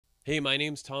Hey, my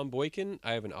name's Tom Boykin.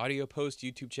 I have an audio post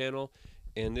YouTube channel,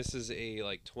 and this is a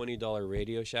like $20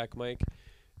 Radio Shack mic.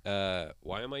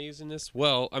 Why am I using this?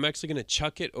 Well, I'm actually gonna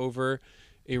chuck it over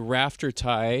a rafter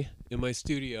tie in my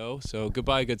studio. So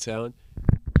goodbye, good sound.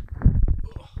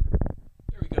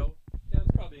 There we go. Yeah, that's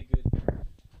probably a good.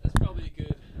 That's probably a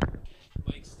good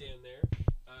mic stand there.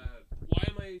 Why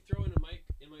am I throwing a mic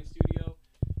in my studio?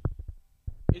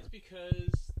 It's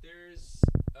because there's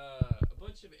a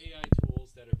bunch of AI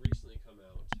tools that have recently come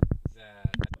out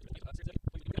that.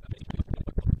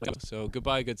 So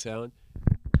goodbye, good sound.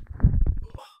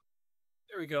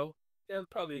 There we go. Yeah, that's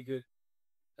probably a good.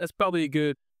 That's probably a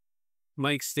good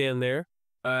mic stand there.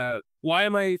 Why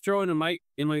am I throwing a mic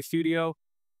in my studio?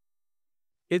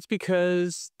 It's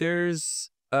because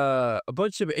there's a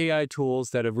bunch of AI tools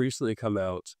that have recently come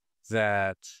out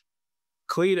that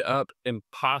clean up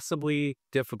impossibly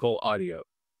difficult audio.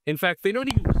 In fact, they don't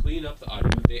even clean up the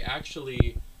audio. They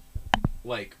actually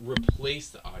like replace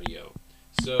the audio.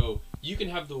 So you can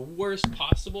have the worst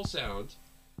possible sound,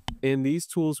 and these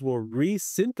tools will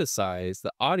resynthesize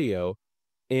the audio,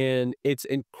 and it's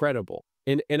incredible.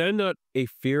 And I'm not a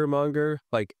fear monger.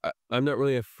 Like I'm not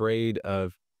really afraid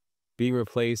of being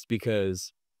replaced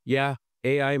because yeah,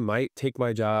 AI might take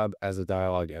my job as a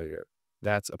dialogue editor.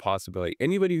 That's a possibility.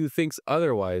 Anybody who thinks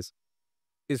otherwise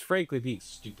is frankly being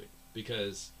stupid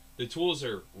because the tools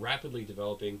are rapidly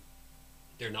developing.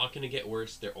 They're not going to get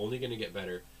worse. They're only going to get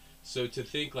better. So to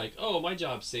think like, oh, my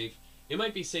job's safe, it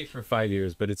might be safe for 5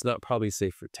 years, but it's not probably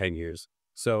safe for 10 years.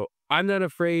 So I'm not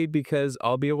afraid because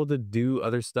I'll be able to do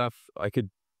other stuff. I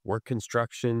could work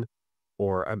construction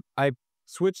or I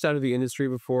switched out of the industry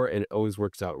before and it always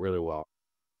works out really well.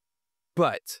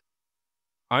 But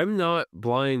I'm not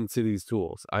blind to these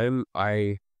tools. I am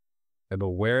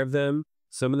aware of them.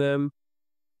 Some of them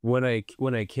when I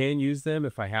can use them,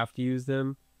 if I have to use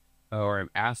them, or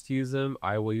I'm asked to use them,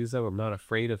 I will use them. I'm not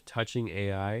afraid of touching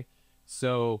AI.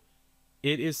 So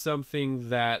it is something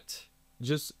that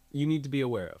just you need to be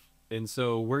aware of. And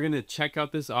so we're going to check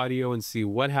out this audio and see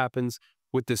what happens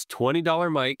with this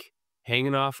 $20 mic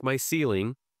hanging off my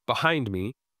ceiling behind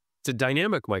me. It's a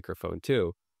dynamic microphone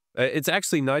too. It's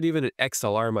actually not even an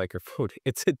XLR microphone.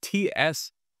 It's a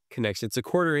TS connection. It's a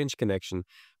 1/4 inch connection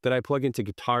that I plug into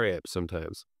guitar amps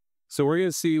sometimes. So we're going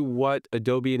to see what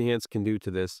Adobe Enhance can do to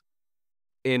this.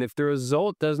 And if the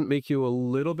result doesn't make you a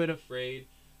little bit afraid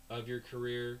of your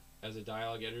career as a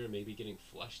dialogue editor, maybe getting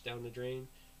flushed down the drain,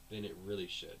 then it really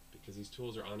should, because these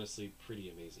tools are honestly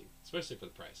pretty amazing, especially for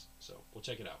the price. So we'll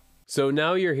check it out. So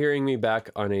now you're hearing me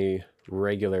back on a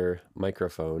regular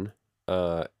microphone,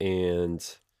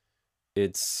 and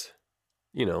it's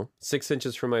 6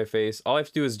 inches from my face. All I have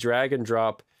to do is drag and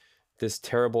drop this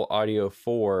terrible audio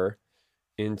 4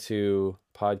 into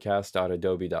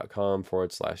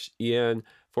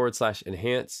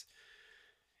podcast.adobe.com/en/enhance.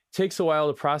 Takes a while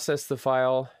to process the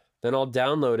file. Then I'll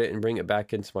download it and bring it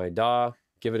back into my DAW,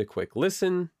 give it a quick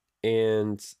listen,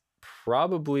 and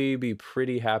probably be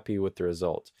pretty happy with the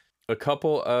result. A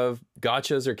couple of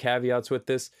gotchas or caveats with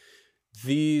this.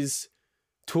 These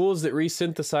tools that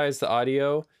resynthesize the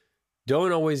audio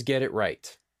don't always get it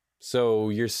right. So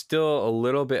you're still a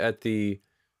little bit at the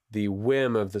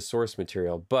whim of the source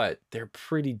material, but they're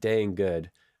pretty dang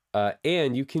good.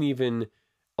 And you can even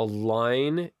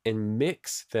align and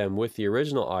mix them with the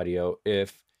original audio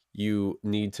if you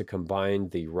need to combine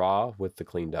the raw with the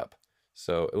cleaned up.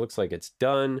 So it looks like it's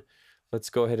done. Let's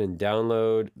go ahead and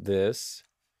download this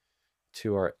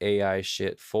to our AI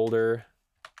shit folder.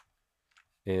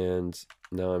 And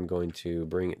now I'm going to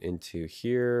bring it into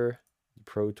here,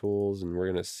 Pro Tools, and we're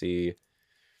going to see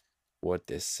what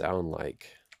this sound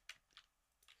like.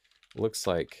 Looks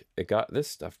like it got this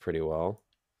stuff pretty well.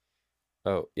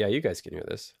 Oh, yeah, you guys can hear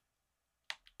this.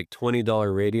 Like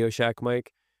 $20 Radio Shack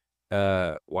mic.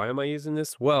 Why am I using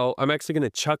this? Well, I'm actually going to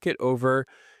chuck it over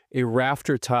a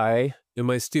rafter tie in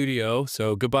my studio.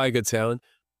 So goodbye, good sound.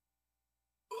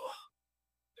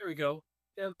 There we go.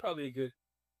 Yeah, that's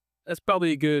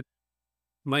probably a good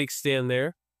mic stand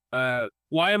there.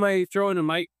 Why am I throwing a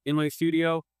mic in my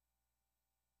studio?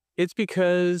 It's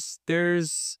because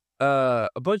there's a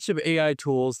bunch of AI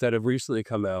tools that have recently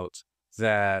come out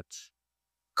that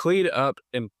clean up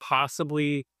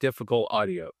impossibly difficult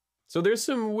audio. So there's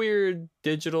some weird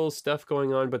digital stuff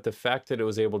going on, but the fact that it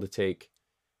was able to take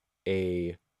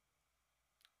a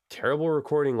terrible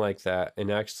recording like that and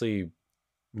actually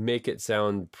make it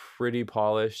sound pretty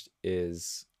polished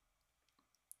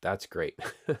that's great.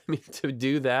 I mean, to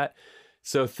do that.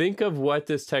 So think of what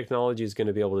this technology is going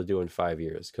to be able to do in 5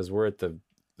 years, because we're at the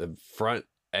front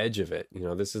edge of it.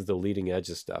 This is the leading edge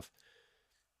of stuff.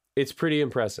 it's pretty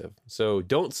impressive. So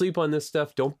don't sleep on this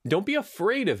stuff. Don't be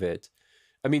afraid of it.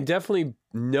 I mean, definitely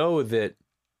know that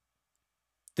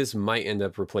this might end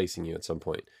up replacing you at some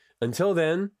point. Until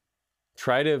then,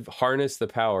 try to harness the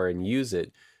power and use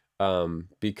it.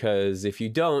 Because if you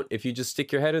don't, if you just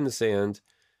stick your head in the sand,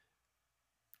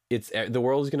 the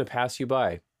world is going to pass you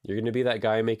by. You're going to be that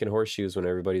guy making horseshoes when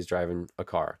everybody's driving a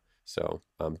car. So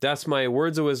that's my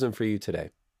words of wisdom for you today.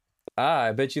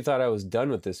 I bet you thought I was done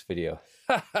with this video.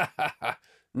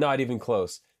 Not even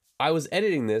close. I was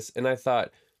editing this and I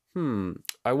thought,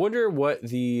 I wonder what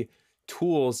the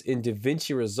tools in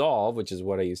DaVinci Resolve, which is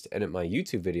what I use to edit my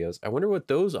YouTube videos, I wonder what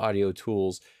those audio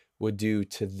tools would do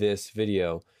to this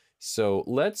video. So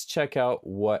let's check out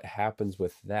what happens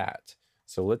with that.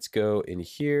 So let's go in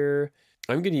here.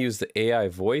 I'm going to use the AI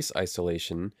voice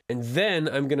isolation, and then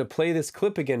I'm going to play this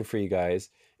clip again for you guys,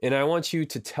 and I want you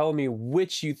to tell me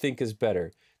which you think is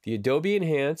better, the Adobe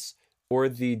Enhance or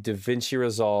the DaVinci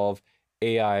Resolve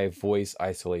AI voice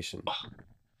isolation.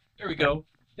 There we go.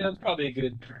 Yeah, that's probably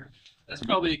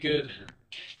a good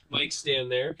mic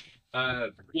stand there.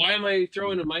 Why am I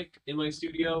throwing a mic in my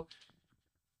studio?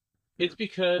 It's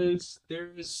because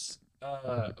there's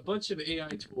a bunch of AI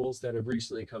tools that have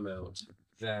recently come out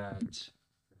that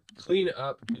clean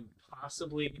up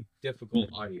impossibly difficult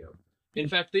audio. In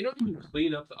fact, they don't even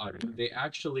clean up the audio. They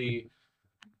actually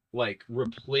like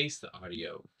replace the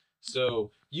audio.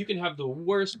 So you can have the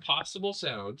worst possible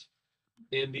sound,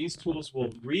 and these tools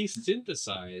will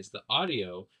re-synthesize the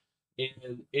audio,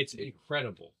 and it's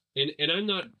incredible. And I'm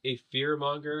not a fear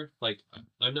monger. Like,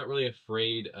 I'm not really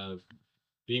afraid of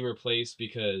being replaced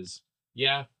because,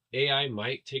 yeah, AI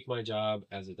might take my job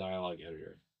as a dialogue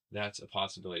editor. That's a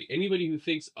possibility. Anybody who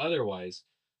thinks otherwise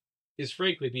is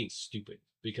frankly being stupid,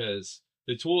 because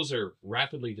the tools are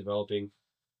rapidly developing.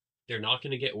 They're not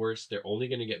going to get worse. They're only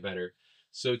going to get better.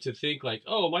 So to think like,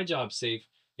 oh, my job's safe,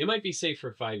 it might be safe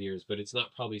for 5 years, but it's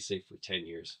not probably safe for 10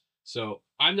 years. So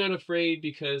I'm not afraid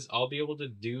because I'll be able to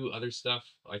do other stuff.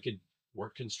 I could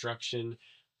work construction,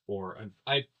 or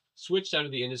I've switched out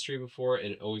of the industry before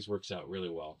and it always works out really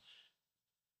well.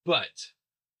 But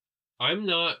I'm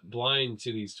not blind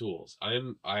to these tools. I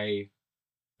am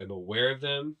aware of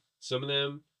them. Some of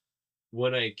them,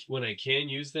 when I can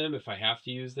use them, if I have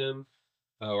to use them,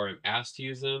 or I'm asked to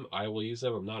use them, I will use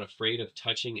them. I'm not afraid of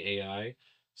touching AI.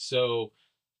 So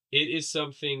it is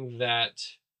something that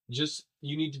just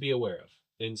you need to be aware of.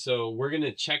 And so we're going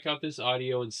to check out this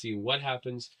audio and see what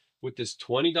happens with this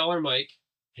 $20 mic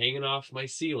hanging off my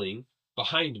ceiling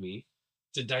behind me.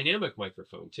 It's a dynamic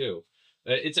microphone too.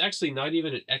 It's actually not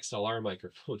even an XLR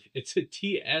microphone. It's a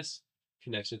TS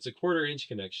connection. It's a 1/4-inch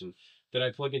connection that I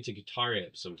plug into guitar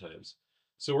amps sometimes.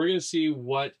 So we're going to see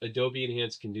what Adobe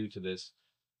Enhance can do to this.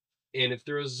 And if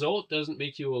the result doesn't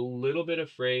make you a little bit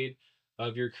afraid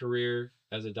of your career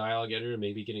as a dialogue editor,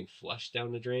 maybe getting flushed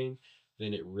down the drain,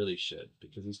 then it really should,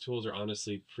 because these tools are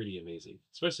honestly pretty amazing,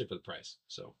 especially for the price.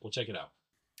 So we'll check it out.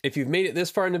 If you've made it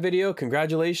this far in the video,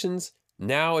 congratulations.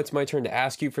 Now it's my turn to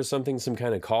ask you for something, some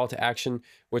kind of call to action,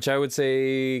 which I would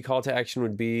say call to action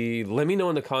would be, let me know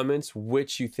in the comments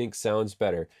which you think sounds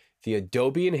better, the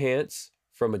Adobe Enhance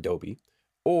from Adobe,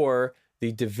 or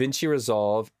the DaVinci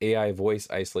Resolve AI voice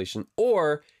isolation,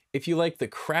 or if you like the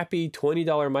crappy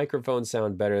 $20 microphone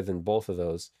sound better than both of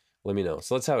those, let me know.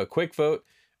 So let's have a quick vote.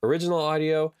 Original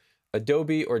audio,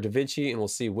 Adobe or DaVinci, and we'll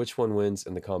see which one wins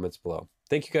in the comments below.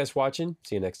 Thank you guys for watching.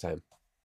 See you next time.